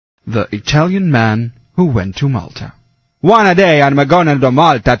The Italian man who went to Malta. One day I'm going to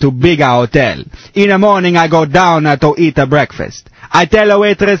Malta to bigger hotel. In the morning I go down to eat a breakfast. I tell the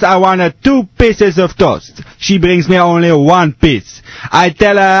waitress I want 2 pieces of toast. She brings me only 1 piece. I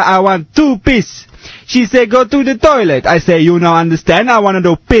tell her I want 2 pieces. She say go to the toilet. I say you no understand, I want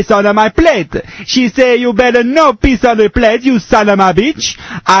to piss on my plate. She say you better no piss on the plate, you son of a bitch.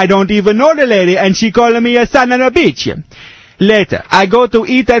 I don't even know the lady and she calling me a son of a bitch. Later, I go to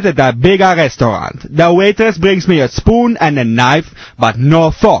eat at a bigger restaurant. The waitress brings me a spoon and a knife, but no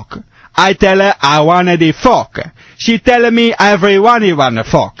fork. I tell her I want the fork. She tell me everyone want a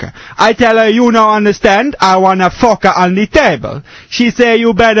fork. I tell her you no understand, I want a fork on the table. She say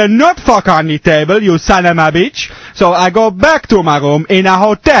you better not fork on the table, you son of a bitch. So I go back to my room in a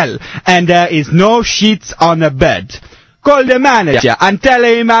hotel, and there is no sheets on the bed. Call the manager and tell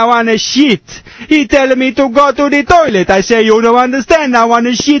him I want a sheet. He tell me to go to the toilet. I say you don't understand, I want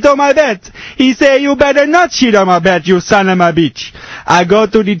a sheet on my bed. He say you better not shit on my bed, you son of a bitch. I go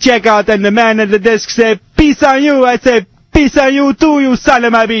to the checkout and the man at the desk say peace on you. I say peace on you too, you son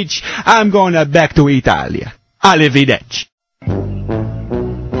of a bitch. I'm going back to Italia. Arrivederci.